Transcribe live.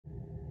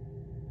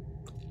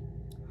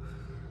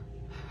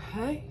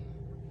Hey,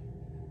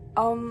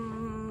 I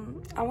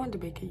wanted to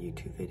make a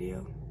YouTube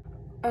video,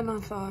 and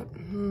I thought,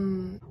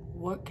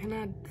 what can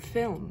I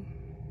film?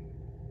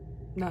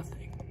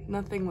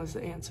 Nothing was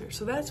the answer,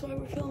 so that's why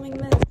we're filming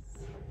this.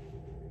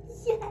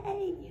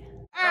 Yay!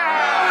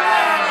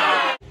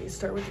 You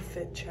start with the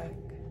fit check.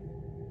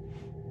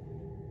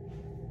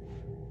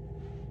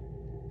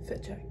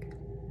 Fit check.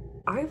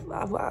 I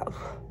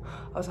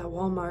was at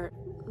Walmart,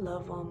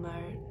 love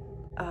Walmart,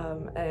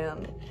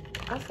 and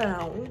I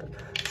found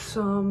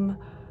some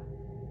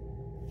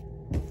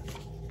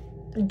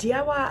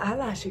DIY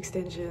eyelash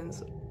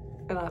extensions,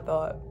 and I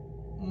thought,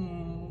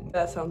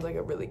 that sounds like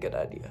a really good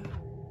idea.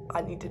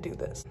 I need to do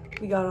this.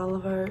 We got all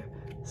of our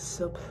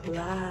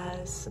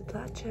supplies,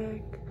 supply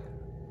check.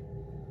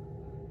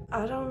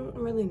 I don't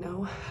really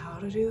know how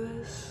to do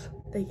this.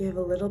 They gave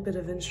a little bit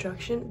of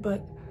instruction,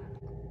 but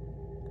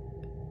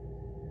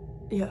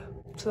yeah,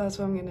 so that's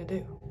what I'm gonna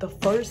do. The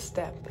first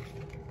step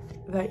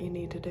that you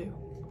need to do.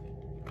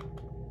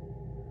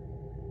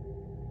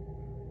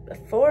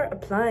 Before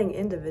applying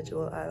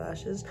individual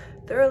eyelashes,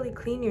 thoroughly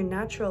clean your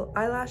natural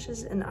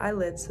eyelashes and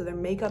eyelids so they're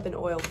makeup and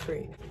oil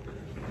free.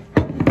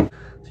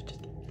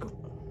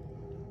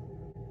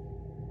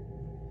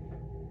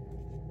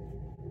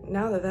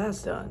 Now that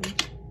that's done,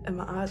 and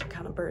my eyes are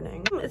kind of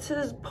burning, it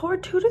says pour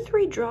 2 to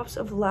 3 drops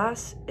of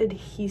lash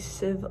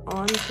adhesive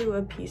onto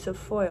a piece of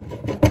foil.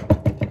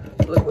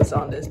 Look what's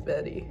on this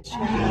Betty.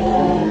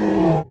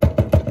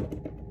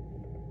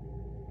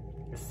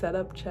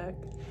 Setup check.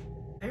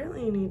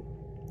 Apparently you need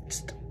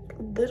just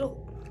a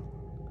little.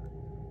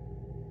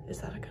 Is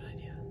that a good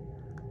idea?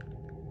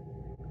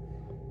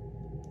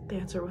 The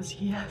answer was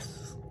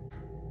yes.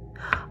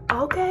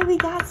 Okay, we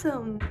got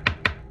some.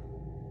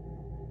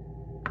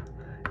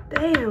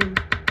 Damn.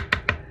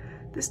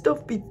 This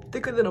stuff be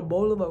thicker than a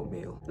bowl of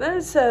oatmeal. Then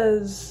it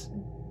says,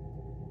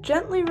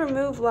 gently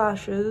remove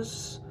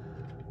lashes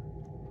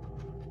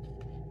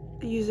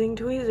using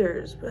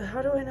tweezers. But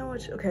how do I know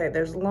which? Okay,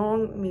 there's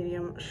long,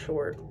 medium,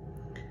 short.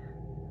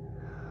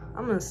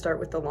 I'm gonna start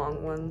with the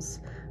long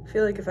ones. I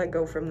feel like if I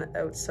go from the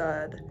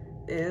outside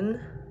in,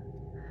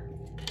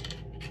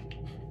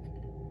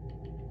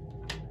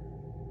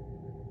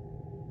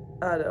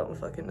 I don't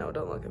fucking know.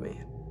 Don't look at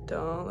me.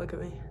 Don't look at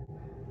me.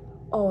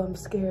 Oh, I'm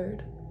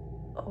scared.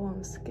 Oh,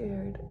 I'm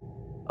scared.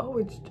 Oh,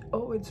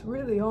 it's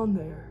really on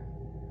there.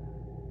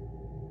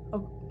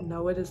 Oh,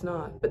 no, it is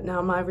not. But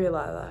now my real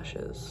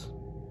eyelashes.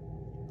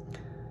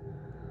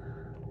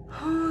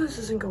 Oh, this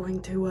isn't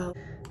going too well.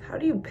 How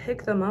do you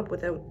pick them up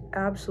without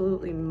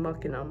absolutely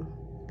mucking them?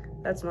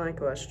 That's my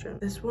question.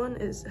 This one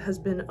has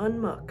been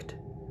unmucked.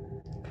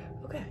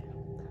 Okay.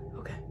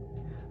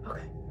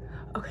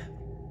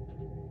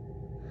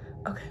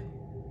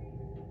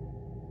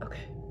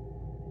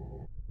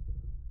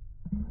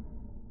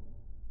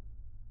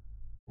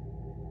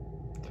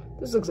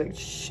 This looks like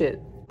shit.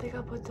 I think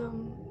I'll put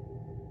them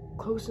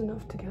close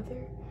enough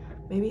together.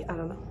 Maybe, I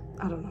don't know.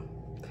 I'm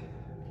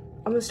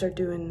gonna start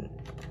doing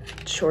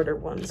shorter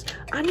ones.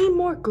 I need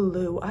more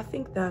glue. I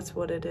think that's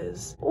what it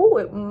is. Oh,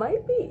 it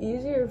might be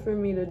easier for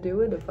me to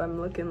do it if I'm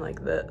looking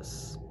like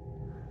this.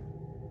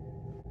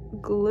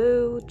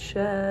 Glue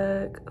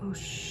check. Oh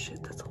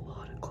shit, that's a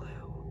lot of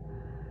glue.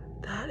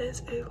 That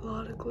is a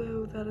lot of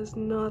glue. That is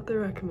not the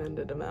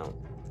recommended amount.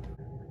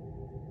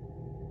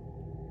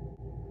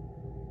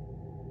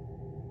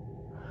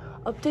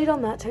 Update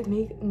on that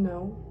technique?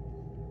 No.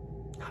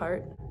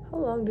 Heart. How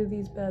long do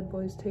these bad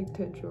boys take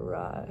to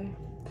dry?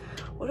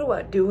 What do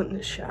I do in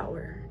the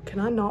shower? Can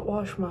I not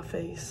wash my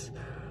face?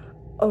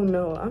 Oh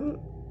no,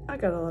 I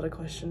got a lot of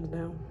questions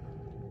now.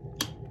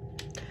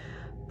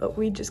 But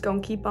we just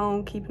gonna keep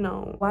on keeping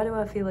on. Why do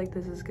I feel like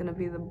this is gonna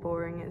be the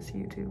boringest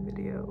YouTube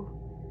video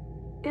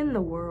in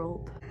the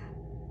world?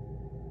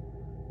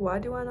 Why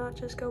do I not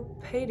just go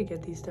pay to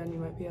get these done, you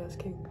might be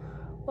asking?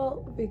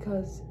 Well,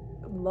 because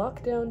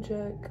lockdown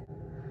check.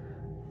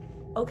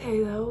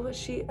 Okay though, but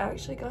she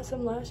actually got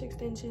some lash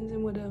extensions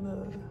and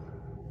whatever.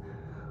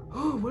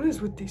 Oh, what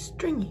is with these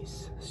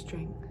stringies?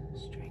 String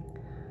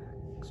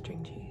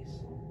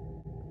cheese.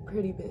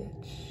 Pretty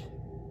bitch.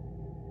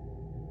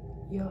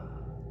 Yeah.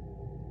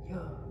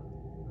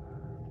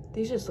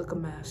 These just look a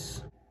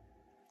mess.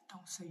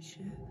 Don't say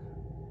shit.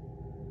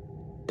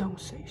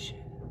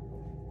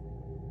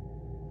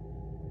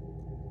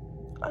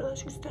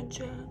 Eyelash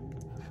extension.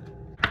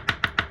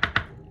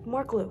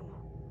 More glue.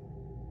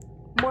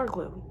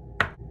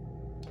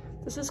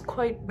 This is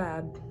quite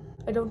bad.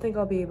 I don't think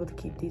I'll be able to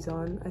keep these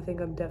on. I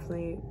think I'm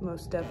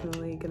most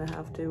definitely gonna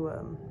have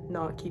to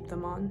not keep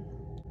them on.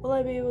 Will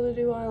I be able to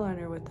do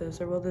eyeliner with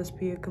this, or will this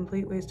be a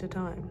complete waste of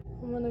time?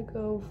 I'm gonna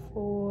go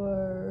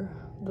for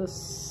the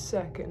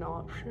second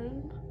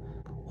option.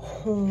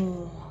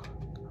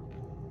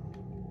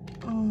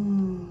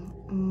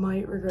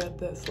 Might regret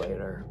this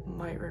later.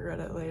 Might regret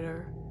it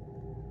later.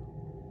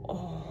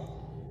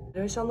 Oh.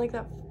 Do I sound like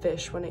that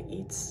fish when it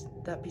eats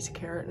that piece of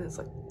carrot and it's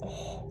like,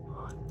 oh.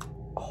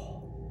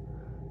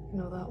 You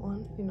know that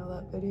one? You know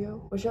that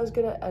video? Wish I was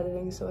good at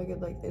editing so I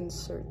could like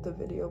insert the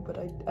video, but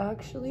I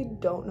actually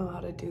don't know how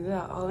to do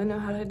that. All I know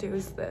how to do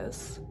is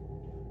this.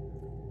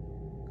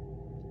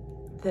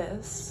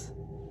 this,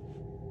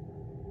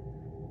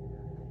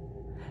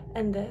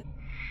 and this.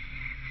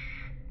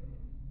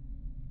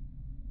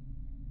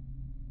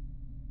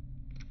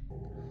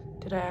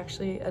 Did I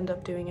actually end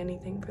up doing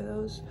anything for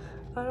those?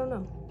 I don't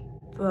know.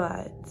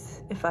 But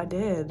if I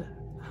did,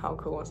 how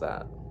cool was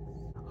that?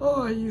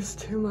 Oh, I used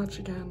too much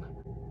again.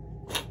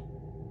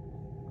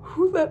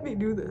 Who let me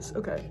do this?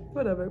 Okay,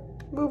 whatever.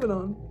 Moving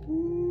on.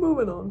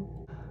 Moving on.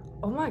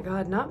 Oh my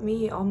god, not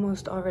me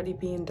almost already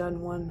being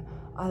done one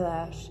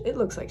eyelash. It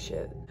looks like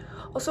shit.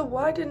 Also,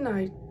 why didn't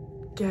I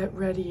get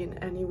ready in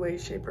any way,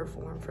 shape, or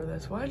form for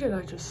this? Why did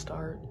I just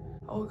start?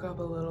 I woke up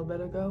a little bit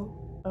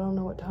ago. I don't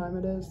know what time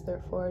it is,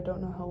 therefore I don't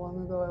know how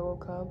long ago I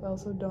woke up. I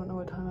also don't know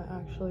what time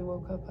I actually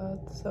woke up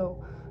at,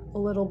 so a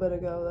little bit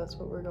ago, that's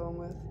what we're going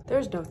with.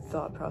 There's no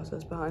thought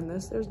process behind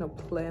this. There's no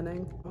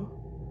planning.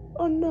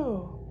 Oh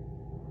no.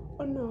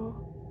 Oh no.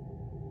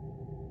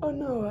 Oh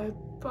no,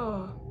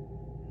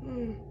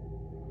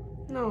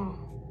 no.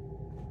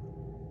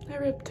 I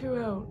ripped two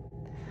out.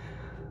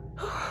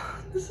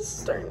 This is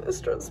starting to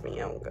stress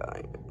me out,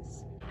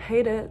 guys.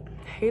 Hate it.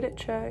 Hate it,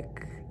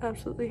 check.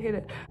 Absolutely hate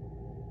it.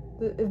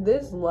 If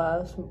this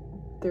lasts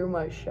through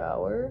my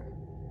shower,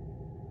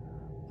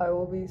 I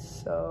will be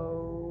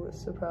so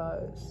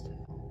surprised.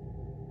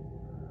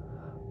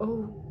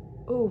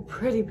 Oh,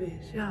 pretty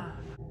bitch, yeah.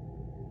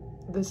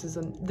 This is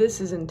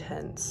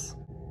intense.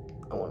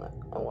 I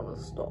wanna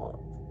stop.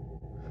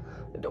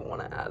 I don't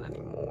wanna add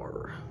any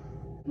more.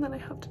 And then I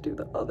have to do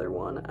the other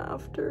one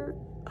after.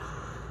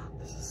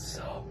 This is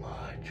so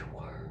much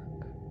work.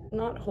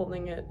 Not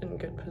holding it in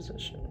good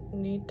position.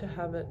 Need to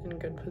have it in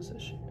good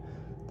position.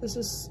 This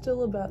is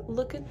still about,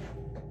 look at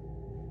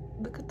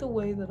the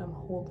way that I'm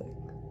holding.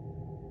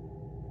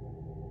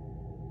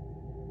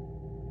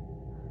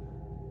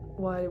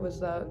 Why was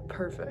that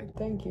perfect?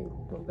 Thank you,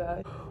 little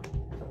guy.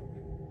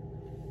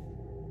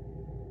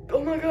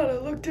 Oh my god, I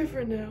look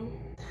different now.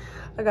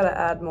 I gotta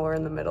add more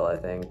in the middle, I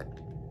think.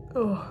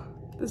 Oh,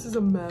 this is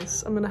a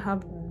mess. I'm gonna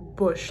have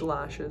bush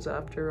lashes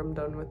after I'm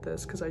done with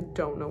this because I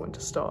don't know when to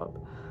stop.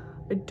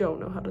 I don't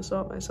know how to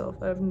stop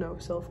myself. I have no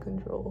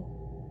self-control.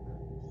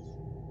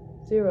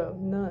 Zero,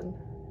 none,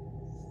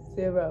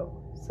 zero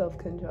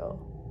self-control.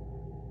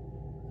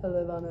 I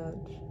live on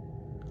edge.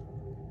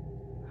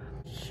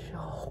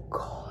 Oh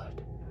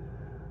god.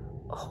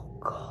 Oh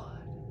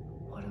god.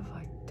 What have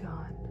I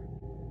done?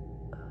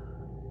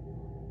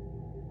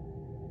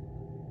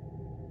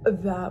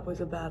 That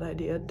was a bad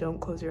idea. Don't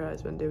close your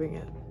eyes when doing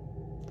it.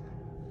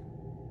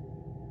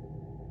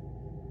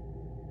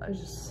 I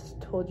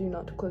just told you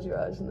not to close your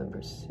eyes and then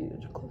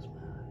proceeded to close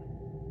my eyes.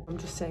 I'm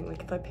just saying,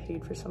 like, if I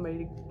paid for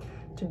somebody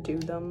to do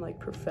them, like,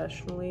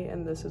 professionally,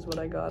 and this is what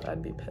I got,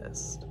 I'd be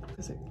pissed.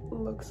 Because it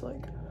looks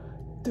like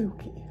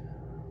dookie.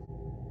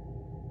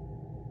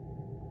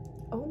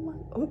 Oh my,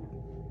 oh.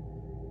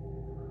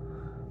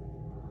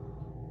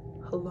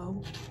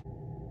 Hello?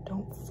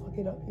 Don't fuck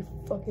it up, you're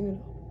fucking it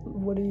up.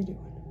 What are you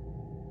doing?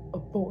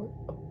 Abort,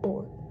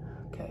 abort.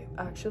 Okay,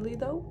 actually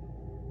though,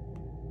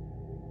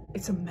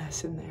 it's a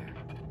mess in there.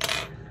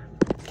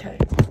 Okay,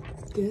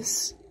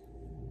 this.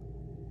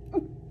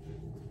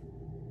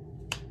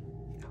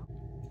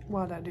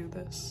 Why'd I do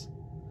this?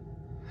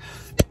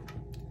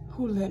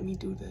 Who let me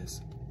do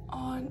this?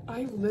 Oh,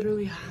 I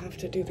literally have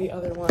to do the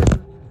other one.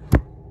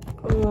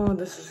 Oh,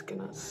 this is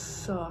gonna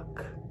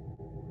suck.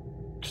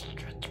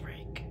 Stretch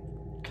break,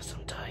 because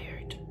I'm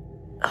tired.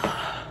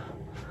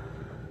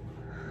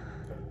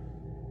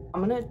 I'm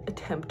gonna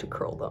attempt to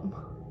curl them.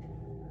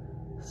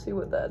 See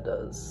what that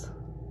does.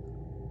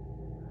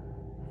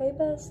 Hey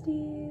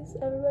besties,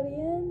 everybody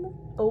in?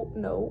 Oh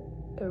no,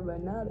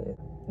 everybody not in.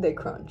 They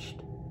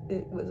crunched.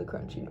 It was a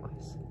crunchy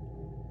noise.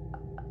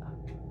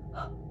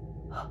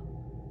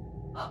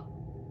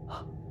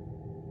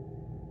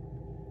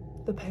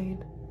 The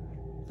pain.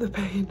 The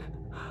pain.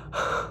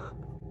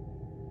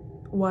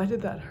 Why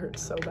did that hurt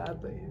so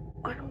badly?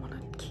 I don't want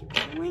to keep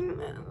doing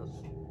this.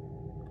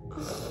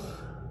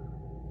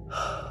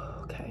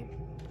 Okay.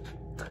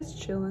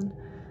 Just chilling.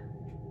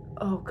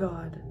 Oh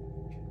god.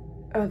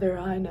 Other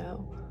eye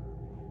now.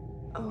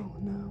 Oh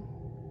no.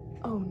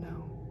 Oh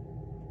no.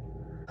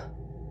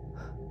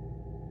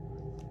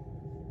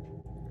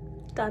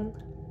 Done.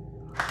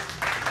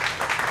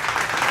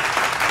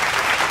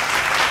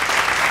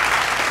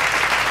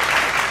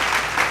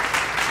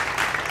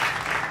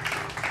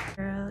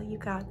 Girl, you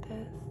got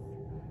this.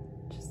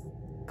 Just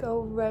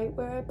go right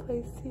where I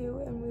placed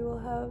you and we will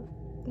have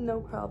no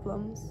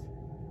problems.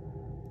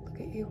 Look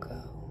at you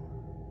go.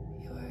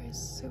 You are a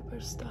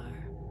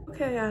superstar.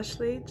 Okay,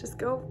 Ashley, just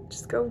go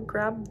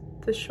grab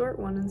the short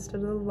one instead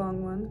of the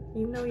long one.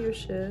 You know your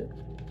shit.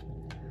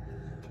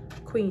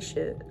 Queen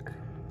shit.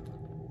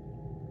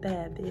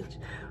 Bad bitch.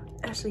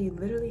 Ashley, you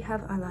literally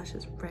have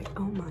eyelashes right.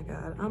 Oh my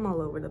god, I'm all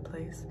over the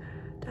place.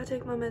 Did I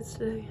take my meds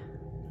today?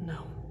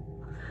 No.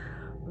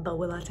 But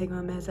will I take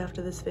my meds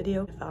after this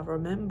video? If I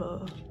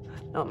remember.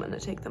 No, I'm gonna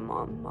take them,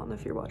 Mom. Mom,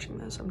 if you're watching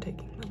this, I'm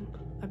taking them.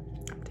 I'm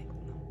taking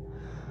them.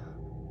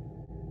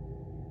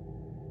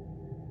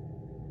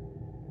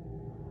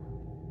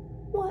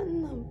 What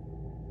in the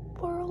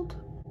world?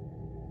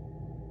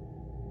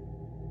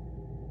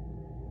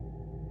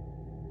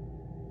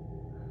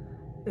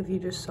 If you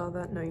just saw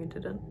that, no you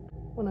didn't.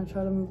 When I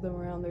try to move them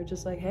around, they're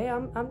just like, hey,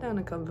 I'm down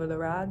to come for the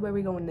ride. Where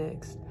we going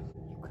next?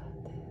 You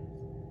got this.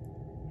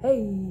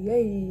 Hey,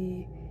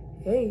 hey,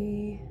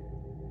 hey,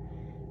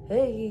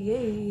 hey,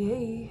 hey,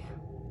 hey.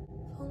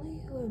 If only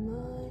you were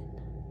mine.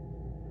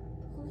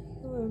 If only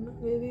you were mine.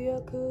 Maybe I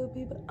could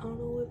be, but I don't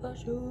know if I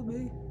should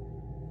be.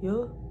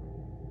 Yeah.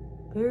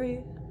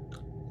 Period.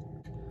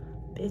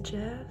 Bitch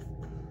ass.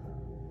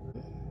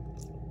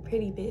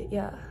 Pretty bit,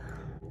 yeah.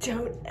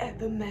 Don't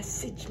ever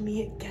message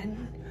me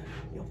again,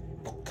 you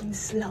fucking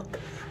slug.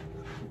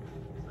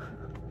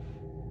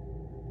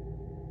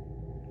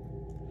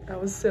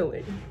 That was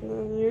silly.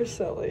 You're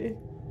silly.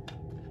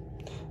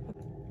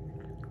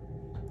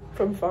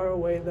 From far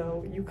away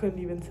though, you couldn't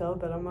even tell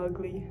that I'm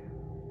ugly.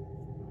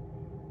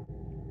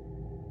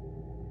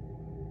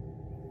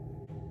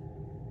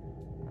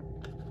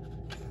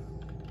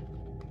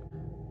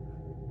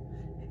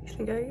 You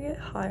think I can get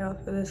high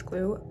off of this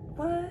glue?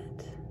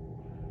 What?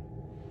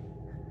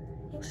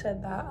 Who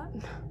said that?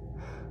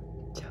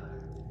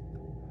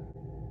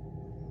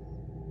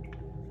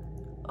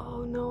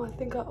 Oh no, I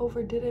think I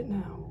overdid it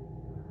now.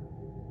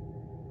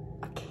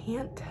 I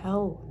can't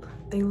tell.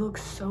 They look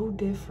so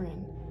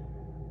different.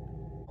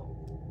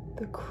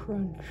 The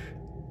crunch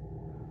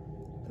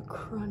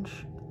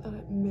that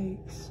it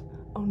makes.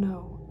 Oh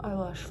no,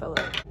 eyelash fell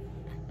out.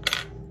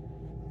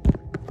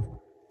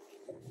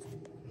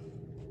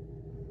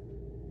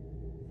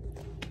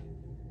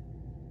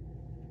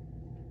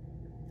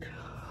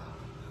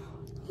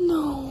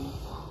 No.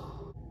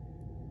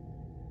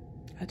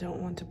 I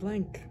don't want to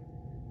blink.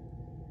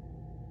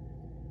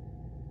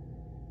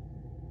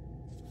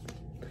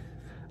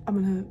 I'm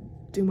gonna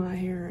do my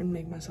hair and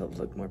make myself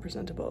look more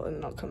presentable and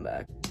then I'll come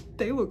back.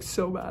 They look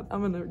so bad.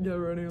 I'm gonna get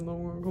ready and then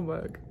we're gonna come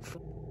back.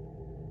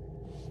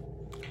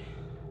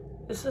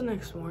 It's the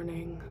next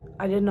morning.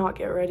 I did not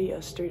get ready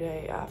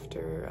yesterday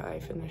after I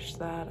finished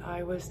that.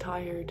 I was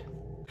tired.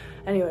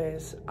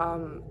 Anyways,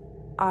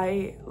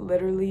 I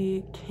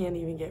literally can't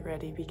even get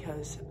ready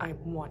because I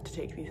want to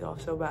take these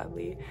off so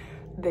badly.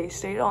 They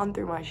stayed on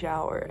through my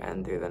shower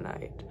and through the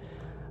night.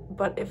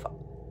 But if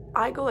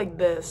I go like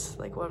this,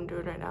 like what I'm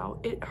doing right now,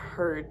 it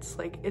hurts.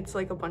 Like it's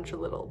like a bunch of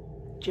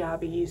little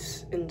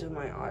jabbies into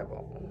my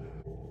eyeball.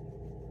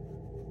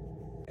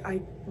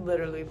 I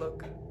literally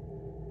look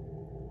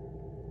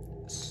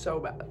so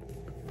bad.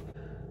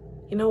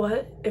 You know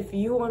what? If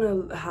you want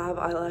to have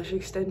eyelash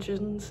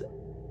extensions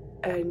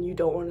and you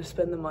don't want to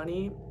spend the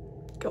money,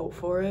 go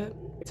for it.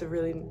 It's a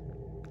really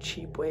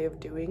cheap way of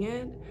doing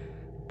it,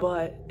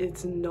 but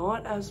it's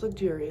not as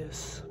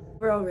luxurious.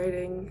 Overall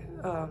rating,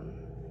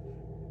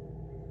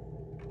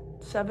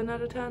 7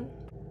 out of 10.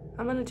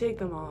 I'm gonna take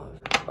them off.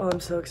 Oh, I'm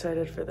so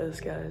excited for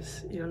this,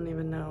 guys. You don't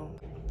even know.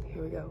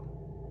 Here we go.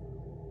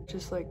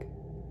 Just like,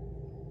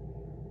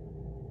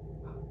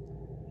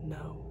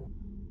 no.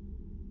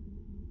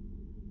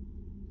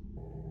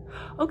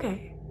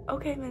 Okay,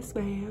 Miss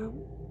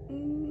Ma'am.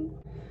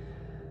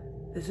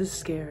 This is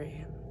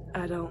scary.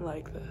 I don't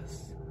like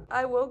this.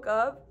 I woke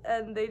up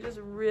and they just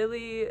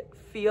really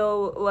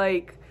feel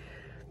like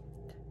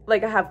I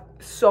have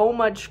so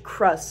much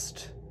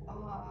crust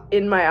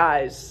in my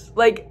eyes.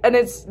 Like, and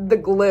it's the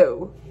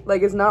glue.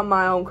 Like, it's not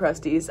my own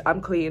crusties. I'm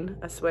clean,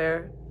 I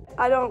swear.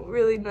 I don't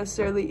really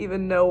necessarily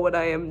even know what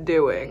I am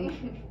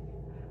doing.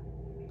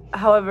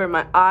 However,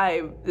 my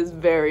eye is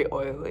very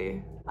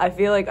oily. I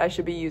feel like I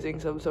should be using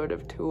some sort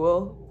of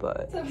tool,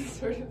 but... Some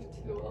sort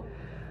of tool.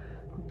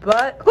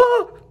 But...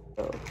 Oh!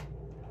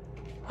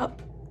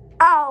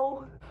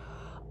 Ow!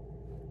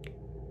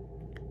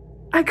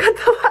 I got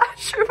the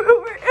lash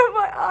remover in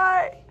my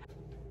eye!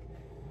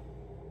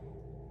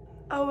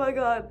 Oh my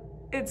god,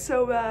 it's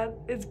so bad.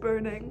 It's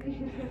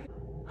burning.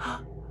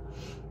 I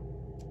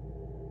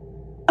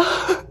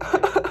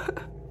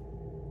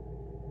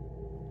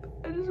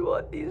just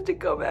want these to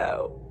come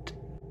out.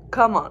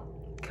 Come on,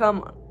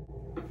 come on.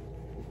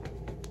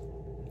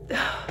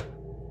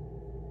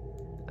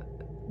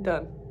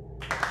 Done.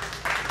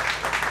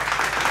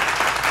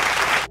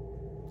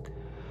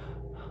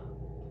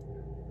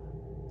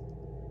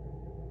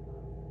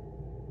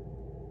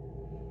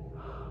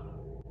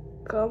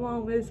 Come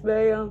on, Miss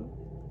Ma'am.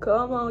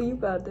 Come on, you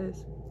got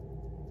this.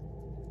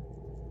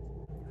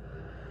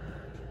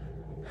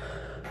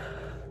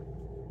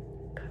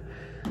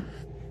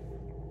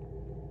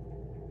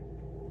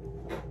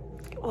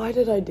 Why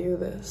did I do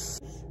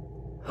this?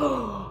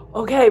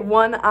 Okay,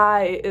 one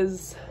eye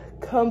is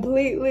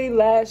completely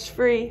lash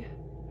free.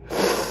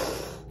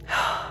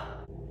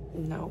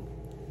 No,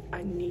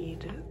 I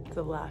need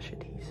the lash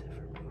adhesive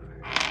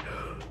remover.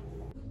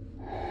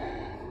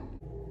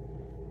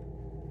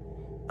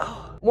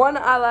 Oh, one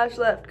eyelash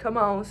left. Come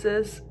on,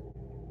 sis.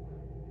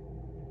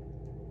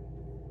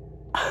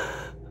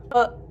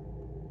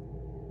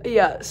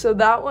 Yeah, so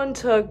that one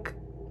took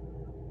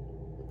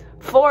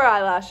 4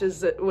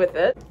 eyelashes with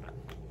it.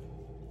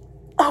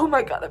 Oh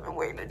my god, I've been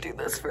waiting to do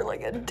this for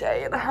like a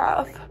day and a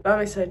half. I'm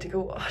excited to go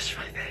wash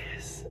my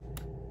face.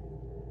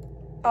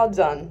 All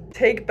done.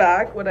 Take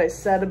back what I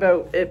said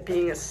about it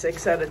being a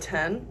 6 out of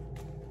 10.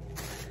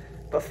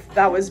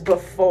 That was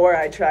before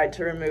I tried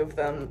to remove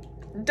them.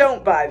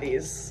 Don't buy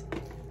these.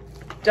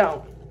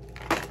 Don't.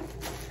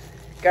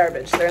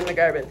 Garbage. They're in the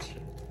garbage.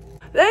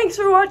 Thanks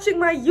for watching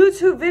my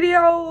YouTube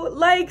video.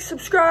 Like,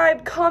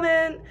 subscribe,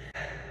 comment.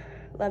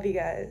 Love you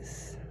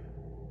guys.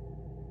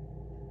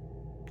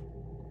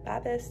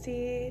 Bye,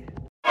 bestie.